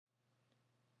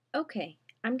Okay,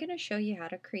 I'm going to show you how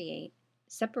to create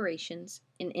separations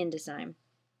in InDesign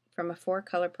from a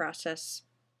four-color process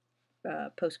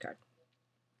postcard.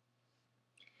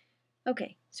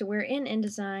 Okay, so we're in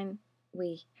InDesign.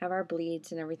 We have our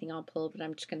bleeds and everything all pulled, but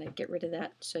I'm just going to get rid of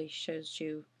that so it shows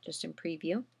you just in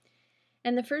preview.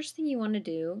 And the first thing you want to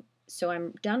do, so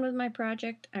I'm done with my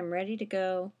project, I'm ready to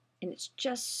go, and it's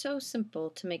just so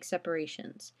simple to make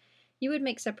separations. You would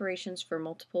make separations for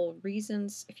multiple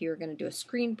reasons. If you were going to do a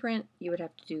screen print, you would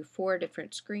have to do 4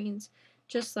 different screens,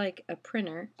 just like a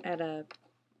printer at a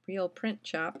real print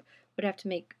shop would have to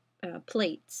make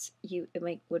plates. You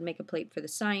would make a plate for the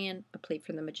cyan, a plate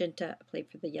for the magenta, a plate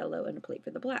for the yellow, and a plate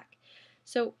for the black.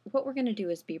 So what we're going to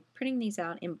do is be printing these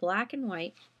out in black and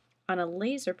white on a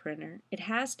laser printer. It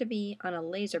has to be on a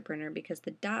laser printer because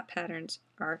the dot patterns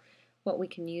are what we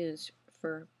can use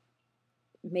for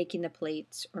making the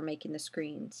plates or making the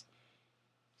screens.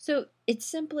 So it's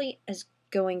simply as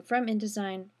going from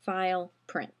InDesign, File,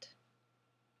 Print.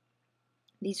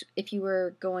 These, if you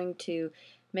were going to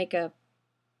make a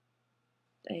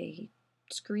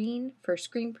screen for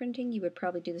screen printing, you would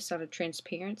probably do this on a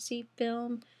transparency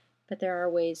film, but there are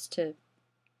ways to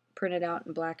print it out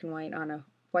in black and white on a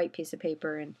white piece of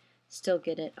paper and still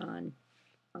get it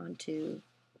onto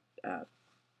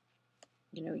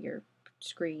your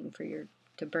screen for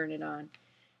to burn it on.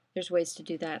 There's ways to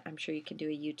do that. I'm sure you can do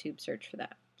a YouTube search for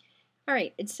that. All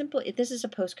right, it's simple. This is a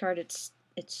postcard. It's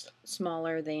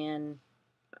smaller than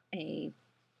a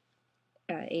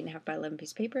 8.5 by 11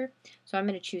 piece of paper. So I'm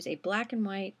going to choose a black and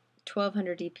white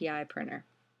 1200 DPI printer.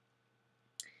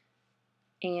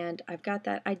 And I've got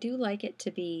that. I do like it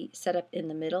to be set up in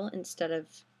the middle instead of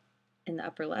in the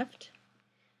upper left.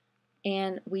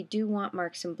 And we do want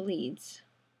marks and bleeds.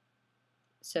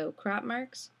 So crop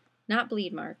marks, not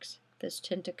bleed marks. Those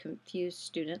tend to confuse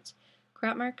students.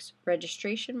 Crop marks,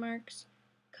 registration marks,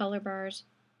 color bars,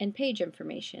 and page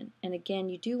information. And again,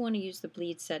 you do want to use the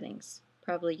bleed settings.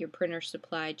 Probably your printer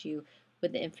supplied you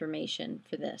with the information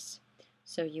for this.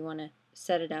 So you want to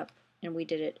set it up, and we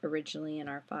did it originally in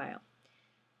our file.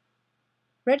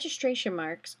 Registration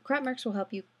marks, crop marks will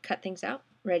help you cut things out.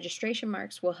 Registration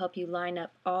marks will help you line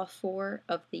up all 4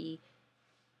 of the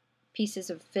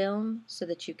pieces of film so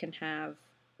that you can have,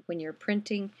 when you're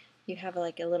printing, you have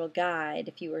like a little guide.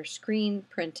 If you were screen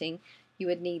printing, you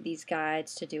would need these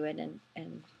guides to do it,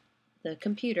 and the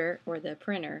computer or the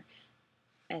printer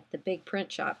at the big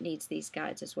print shop needs these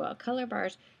guides as well. Color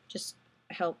bars just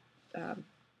help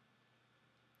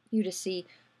you to see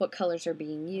what colors are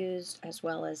being used, as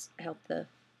well as help the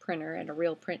printer at a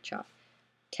real print shop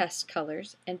test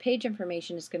colors. And page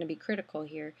information is going to be critical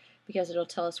here because it'll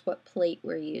tell us what plate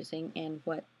we're using and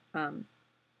what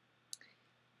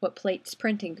plate's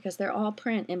printing, because they're all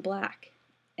print in black.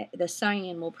 The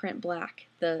cyan will print black.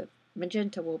 The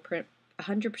magenta will print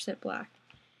 100% black.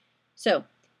 So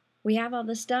we have all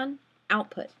this done.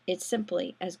 Output. It's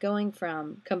simply as going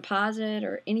from composite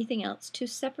or anything else to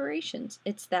separations.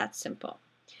 It's that simple.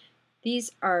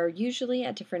 These are usually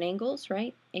at different angles,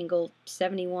 right? Angle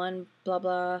 71, blah,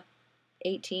 blah,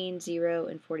 18, 0,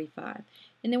 and 45.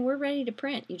 And then we're ready to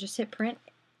print. You just hit print.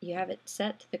 You have it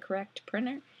set to the correct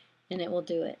printer, and it will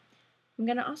do it. I'm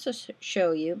going to also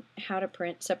show you how to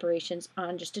print separations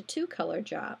on just a 2-color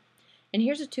job. And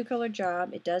here's a 2-color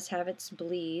job. It does have its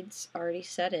bleeds already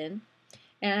set in.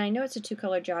 And I know it's a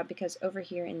 2-color job because over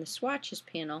here in the swatches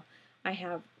panel, I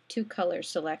have 2 colors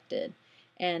selected.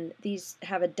 And these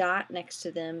have a dot next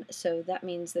to them, so that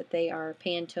means that they are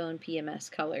Pantone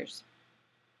PMS colors.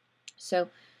 So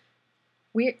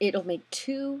it'll make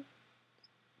 2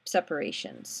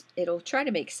 separations. It'll try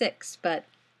to make 6, but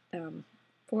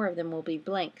 4 of them will be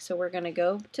blank. So we're going to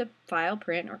go to File,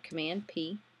 Print, or Command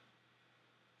P.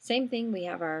 Same thing, we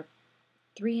have our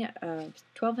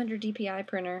 1200 DPI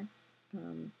printer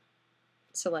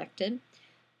selected.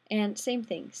 And same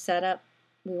thing, set up.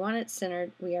 We want it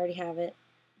centered. We already have it.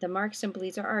 The marks and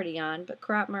bleeds are already on, but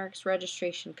crop marks,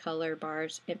 registration, color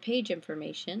bars, and page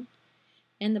information.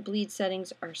 And the bleed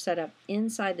settings are set up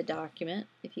inside the document.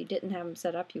 If you didn't have them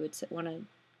set up, you would want to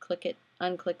click it,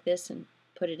 unclick this, and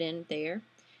put it in there.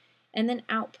 And then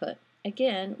output.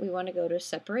 Again, we want to go to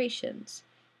separations.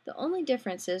 The only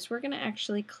difference is we're going to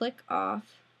actually click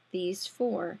off these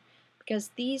 4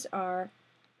 because these are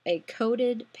a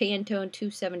coded Pantone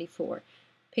 274,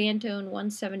 Pantone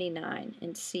 179,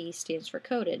 and C stands for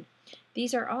coded.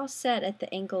 These are all set at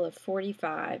the angle of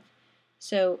 45,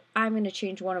 so I'm going to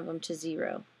change one of them to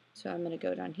 0. So I'm going to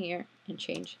go down here and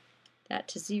change that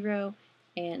to 0,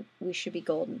 and we should be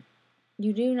golden.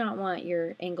 You do not want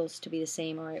your angles to be the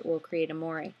same or it will create a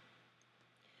moire.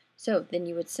 So then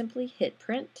you would simply hit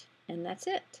print, and that's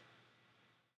it.